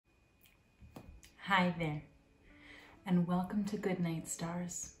Hi there, and welcome to Goodnight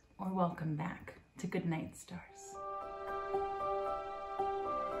Stars, or welcome back to Goodnight Stars.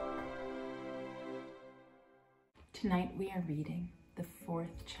 Tonight we are reading the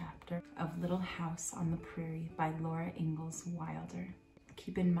 4th chapter of Little House on the Prairie by Laura Ingalls Wilder.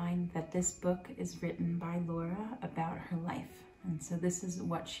 Keep in mind that this book is written by Laura about her life, and so this is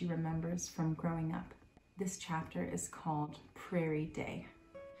what she remembers from growing up. This chapter is called Prairie Day.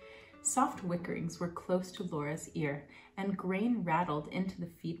 Soft wickerings were close to Laura's ear, and grain rattled into the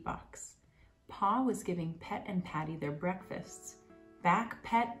feed box. Pa was giving Pet and Patty their breakfasts. "Back,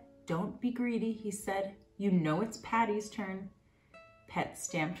 Pet, don't be greedy," he said. "You know it's Patty's turn." Pet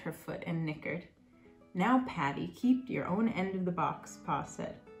stamped her foot and nickered. "Now, Patty, keep your own end of the box," Pa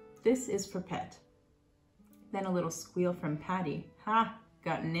said. "This is for Pet." Then a little squeal from Patty. "Ha,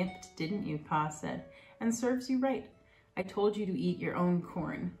 got nipped, didn't you?" Pa said. "And serves you right. I told you to eat your own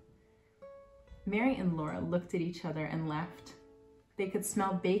corn." Mary and Laura looked at each other and laughed. They could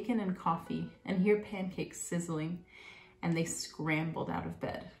smell bacon and coffee and hear pancakes sizzling, and they scrambled out of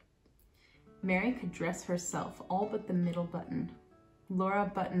bed. Mary could dress herself all but the middle button.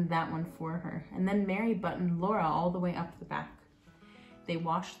 Laura buttoned that one for her, and then Mary buttoned Laura all the way up the back. They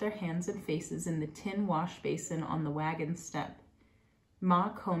washed their hands and faces in the tin wash basin on the wagon step. Ma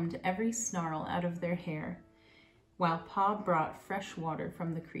combed every snarl out of their hair, while Pa brought fresh water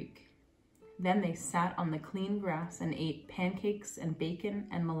from the creek. Then they sat on the clean grass and ate pancakes and bacon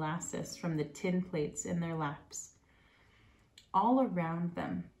and molasses from the tin plates in their laps. All around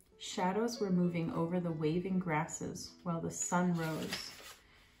them, shadows were moving over the waving grasses while the sun rose.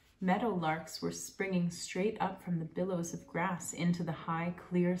 Meadow larks were springing straight up from the billows of grass into the high,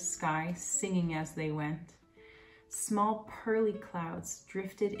 clear sky, singing as they went. Small pearly clouds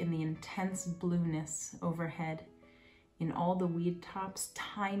drifted in the intense blueness overhead. In all the weed tops,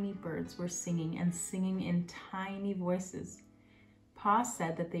 tiny birds were singing and singing in tiny voices. Pa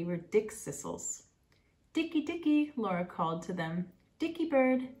said that they were dickcissels. "Dickie, Dickie," Laura called to them. "Dickie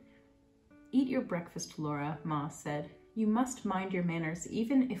bird." "Eat your breakfast, Laura," Ma said. "You must mind your manners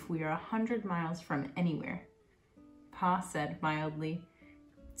even if we are 100 miles from anywhere." Pa said mildly,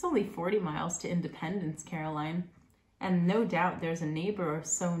 "It's only 40 miles to Independence, Caroline, and no doubt there's a neighbor or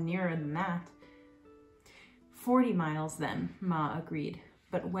so nearer than that." 40 miles then, Ma agreed.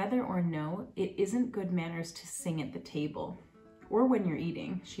 "But whether or no, it isn't good manners to sing at the table. Or when you're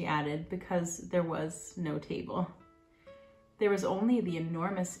eating," she added, because there was no table. There was only the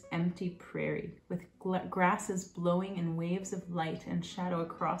enormous empty prairie, with grasses blowing in waves of light and shadow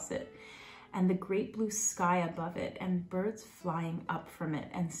across it, and the great blue sky above it, and birds flying up from it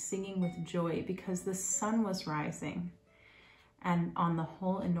and singing with joy because the sun was rising. And on the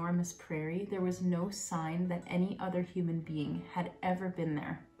whole enormous prairie, there was no sign that any other human being had ever been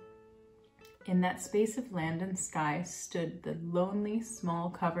there. In that space of land and sky stood the lonely, small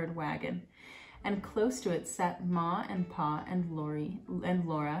covered wagon, and close to it sat Ma and Pa and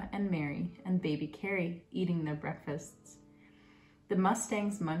Laura and Mary and baby Carrie eating their breakfasts. The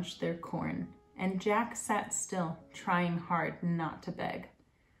mustangs munched their corn, and Jack sat still, trying hard not to beg.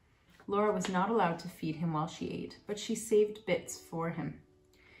 Laura was not allowed to feed him while she ate, but she saved bits for him.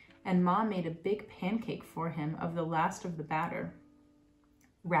 And Ma made a big pancake for him of the last of the batter.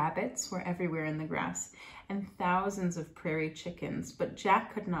 Rabbits were everywhere in the grass, and thousands of prairie chickens, but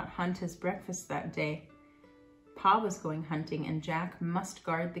Jack could not hunt his breakfast that day. Pa was going hunting, and Jack must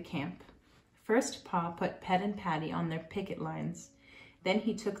guard the camp. First, Pa put Pet and Patty on their picket lines. Then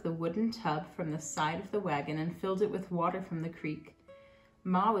he took the wooden tub from the side of the wagon and filled it with water from the creek.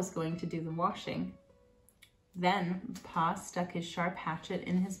 Ma was going to do the washing. Then Pa stuck his sharp hatchet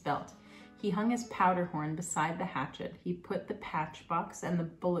in his belt. He hung his powder horn beside the hatchet. He put the patch box and the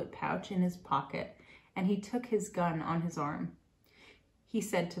bullet pouch in his pocket, and he took his gun on his arm. He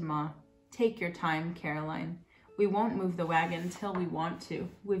said to Ma, "Take your time, Caroline. We won't move the wagon till we want to.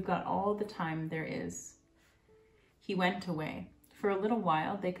 We've got all the time there is." He went away. For a little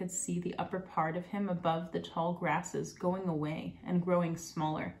while, they could see the upper part of him above the tall grasses going away and growing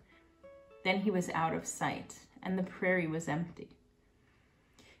smaller. Then he was out of sight, and the prairie was empty.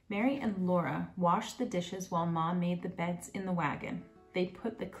 Mary and Laura washed the dishes while Ma made the beds in the wagon. They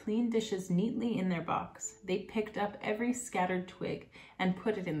put the clean dishes neatly in their box. They picked up every scattered twig and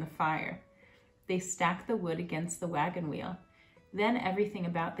put it in the fire. They stacked the wood against the wagon wheel. Then everything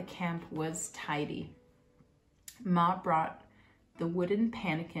about the camp was tidy. Ma brought the wooden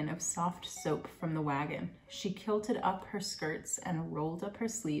pannikin of soft soap from the wagon. She kilted up her skirts and rolled up her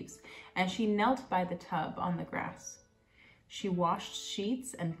sleeves, and she knelt by the tub on the grass. She washed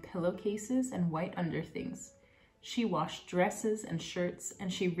sheets and pillowcases and white underthings. She washed dresses and shirts,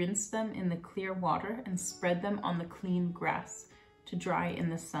 and she rinsed them in the clear water and spread them on the clean grass to dry in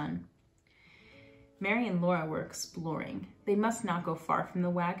the sun. Mary and Laura were exploring. They must not go far from the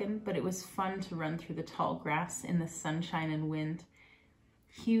wagon, but it was fun to run through the tall grass in the sunshine and wind.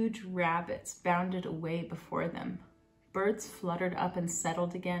 Huge rabbits bounded away before them. Birds fluttered up and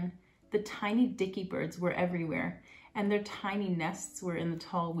settled again. The tiny dicky birds were everywhere, and their tiny nests were in the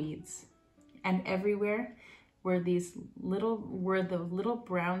tall weeds. And everywhere were the little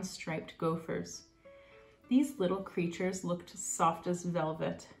brown striped gophers. These little creatures looked soft as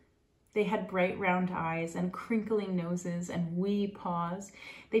velvet. They had bright round eyes and crinkling noses and wee paws.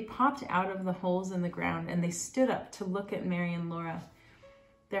 They popped out of the holes in the ground, and they stood up to look at Mary and Laura.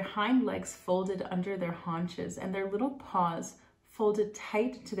 Their hind legs folded under their haunches, and their little paws folded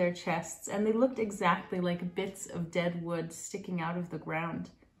tight to their chests, and they looked exactly like bits of dead wood sticking out of the ground.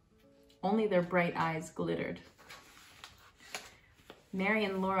 Only their bright eyes glittered. Mary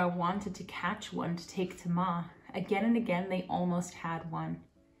and Laura wanted to catch one to take to Ma. Again and again, they almost had one.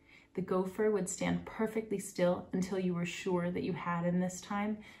 The gopher would stand perfectly still until you were sure that you had him this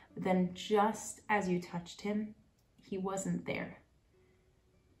time, but then just as you touched him, he wasn't there.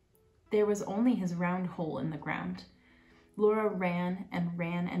 There was only his round hole in the ground. Laura ran,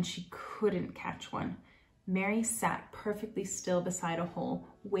 and she couldn't catch one. Mary sat perfectly still beside a hole,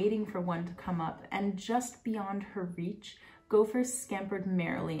 waiting for one to come up, and just beyond her reach, gophers scampered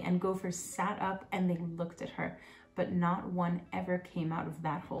merrily, and gophers sat up and they looked at her, but not one ever came out of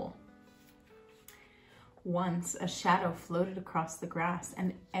that hole. Once a shadow floated across the grass,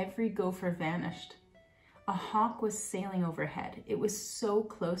 and every gopher vanished. A hawk was sailing overhead. It was so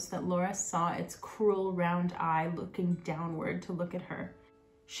close that Laura saw its cruel round eye looking downward to look at her.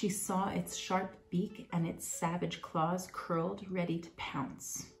 She saw its sharp beak and its savage claws curled, ready to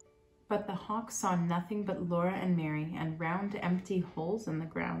pounce. But the hawk saw nothing but Laura and Mary and round, empty holes in the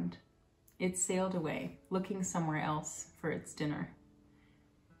ground. It sailed away, looking somewhere else for its dinner.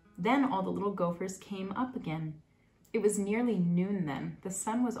 Then all the little gophers came up again. It was nearly noon then. The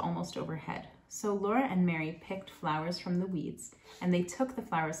sun was almost overhead. So Laura and Mary picked flowers from the weeds, and they took the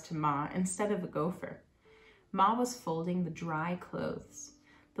flowers to Ma instead of the gopher. Ma was folding the dry clothes.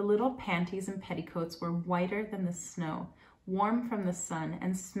 The little panties and petticoats were whiter than the snow, warm from the sun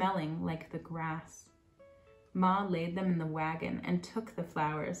and smelling like the grass. Ma laid them in the wagon and took the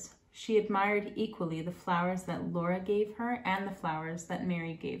flowers. She admired equally the flowers that Laura gave her and the flowers that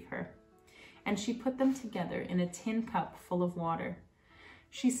Mary gave her. And she put them together in a tin cup full of water.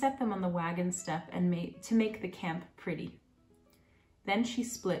 She set them on the wagon step to make the camp pretty. Then she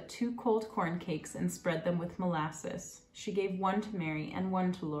split 2 cold corn cakes and spread them with molasses. She gave one to Mary and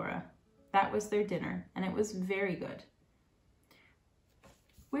one to Laura. That was their dinner, and it was very good.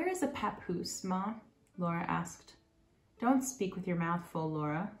 "Where is a papoose, Ma?" Laura asked. "Don't speak with your mouth full,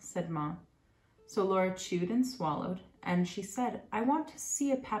 Laura," said Ma. So Laura chewed and swallowed, and she said, "I want to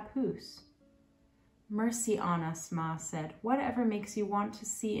see a papoose." "Mercy on us," Ma said. "Whatever makes you want to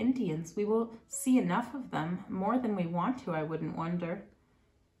see Indians? We will see enough of them, more than we want to, I wouldn't wonder."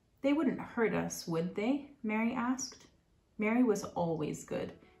 "They wouldn't hurt us, would they?" Mary asked. Mary was always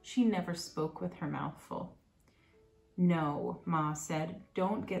good. She never spoke with her mouth full. "No," Ma said.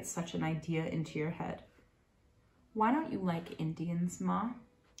 "Don't get such an idea into your head." "Why don't you like Indians, Ma?"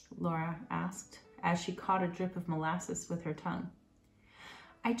 Laura asked, as she caught a drip of molasses with her tongue.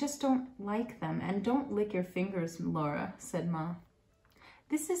 "I just don't like them, and don't lick your fingers, Laura," said Ma.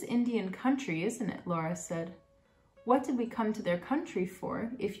 "This is Indian country, isn't it?" Laura said. "What did we come to their country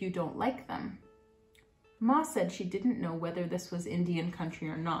for if you don't like them?" Ma said she didn't know whether this was Indian country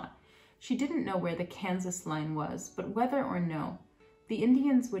or not. She didn't know where the Kansas line was, but whether or no, the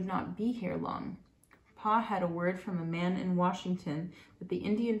Indians would not be here long. Pa had a word from a man in Washington that the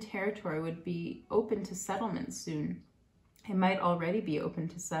Indian Territory would be open to settlement soon. It might already be open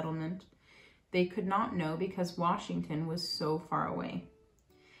to settlement. They could not know because Washington was so far away.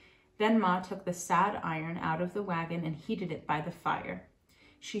 Then Ma took the sad iron out of the wagon and heated it by the fire.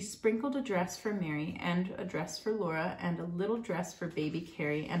 She sprinkled a dress for Mary and a dress for Laura and a little dress for baby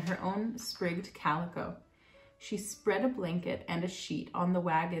Carrie and her own sprigged calico. She spread a blanket and a sheet on the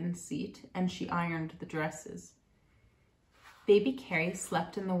wagon seat and she ironed the dresses. Baby Carrie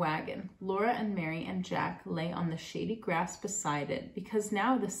slept in the wagon. Laura and Mary and Jack lay on the shady grass beside it because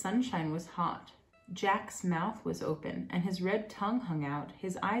now the sunshine was hot. Jack's mouth was open and his red tongue hung out.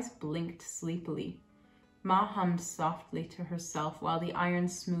 His eyes blinked sleepily. Ma hummed softly to herself while the iron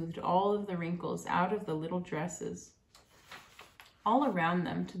smoothed all of the wrinkles out of the little dresses. All around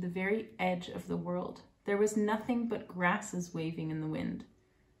them, to the very edge of the world, there was nothing but grasses waving in the wind.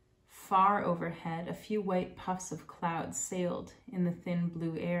 Far overhead, a few white puffs of cloud sailed in the thin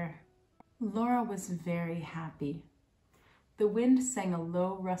blue air. Laura was very happy. The wind sang a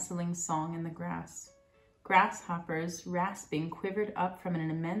low, rustling song in the grass. Grasshoppers, rasping, quivered up from an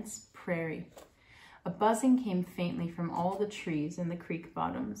immense prairie. A buzzing came faintly from all the trees in the creek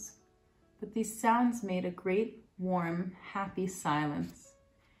bottoms. But these sounds made a great, warm, happy silence.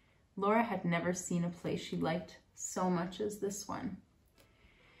 Laura had never seen a place she liked so much as this one.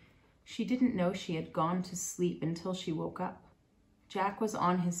 She didn't know she had gone to sleep until she woke up. Jack was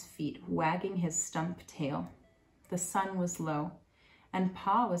on his feet, wagging his stump tail. The sun was low, and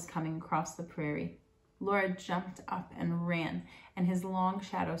Pa was coming across the prairie. Laura jumped up and ran, and his long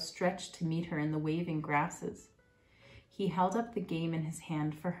shadow stretched to meet her in the waving grasses. He held up the game in his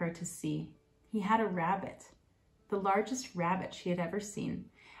hand for her to see. He had a rabbit, the largest rabbit she had ever seen,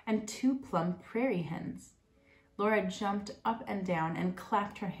 and 2 plump prairie hens. Laura jumped up and down and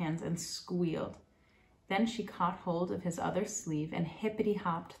clapped her hands and squealed. Then she caught hold of his other sleeve and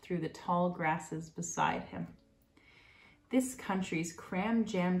hippity-hopped through the tall grasses beside him. "This country's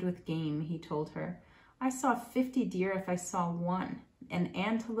cram-jammed with game," he told her. "I saw 50 deer if I saw one, and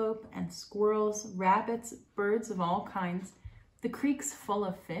antelope and squirrels, rabbits, birds of all kinds. The creek's full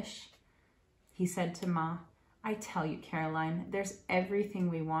of fish." He said to Ma, "I tell you, Caroline, there's everything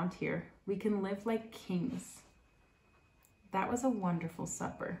we want here. We can live like kings." That was a wonderful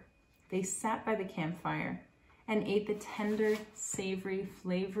supper. They sat by the campfire and ate the tender, savory,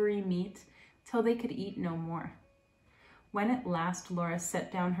 flavory meat till they could eat no more. When at last Laura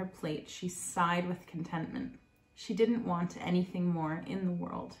set down her plate, she sighed with contentment. She didn't want anything more in the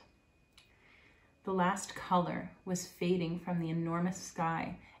world. The last color was fading from the enormous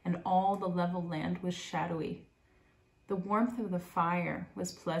sky, and all the level land was shadowy. The warmth of the fire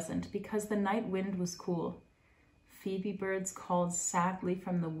was pleasant because the night wind was cool. Phoebe birds called sadly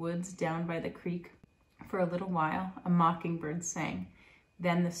from the woods down by the creek. For a little while, a mockingbird sang.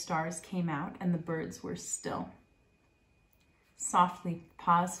 Then the stars came out and the birds were still. Softly,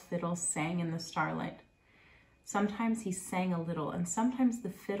 Pa's fiddle sang in the starlight. Sometimes he sang a little, and sometimes the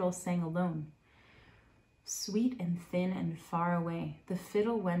fiddle sang alone. Sweet and thin and far away, the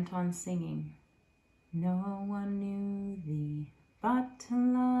fiddle went on singing. "No one knew thee but to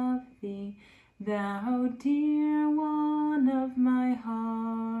love thee, thou dear one of my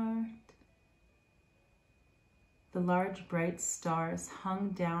heart." The large bright stars hung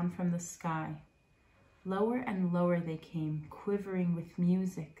down from the sky. Lower and lower they came, quivering with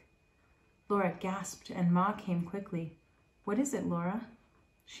music. Laura gasped, and Ma came quickly. "What is it, Laura?"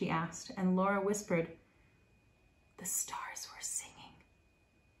 she asked, and Laura whispered, "The stars were singing."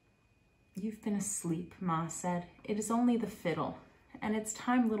 "You've been asleep," Ma said. "It is only the fiddle, and it's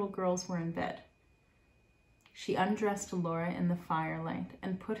time little girls were in bed." She undressed Laura in the firelight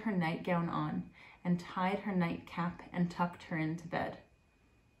and put her nightgown on and tied her nightcap and tucked her into bed.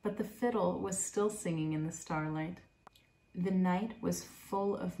 But the fiddle was still singing in the starlight. The night was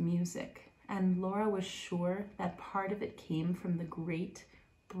full of music, and Laura was sure that part of it came from the great,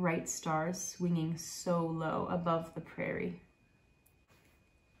 bright stars swinging so low above the prairie.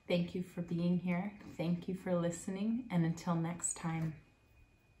 Thank you for being here. Thank you for listening, and until next time,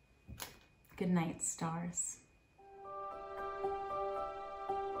 good night, stars.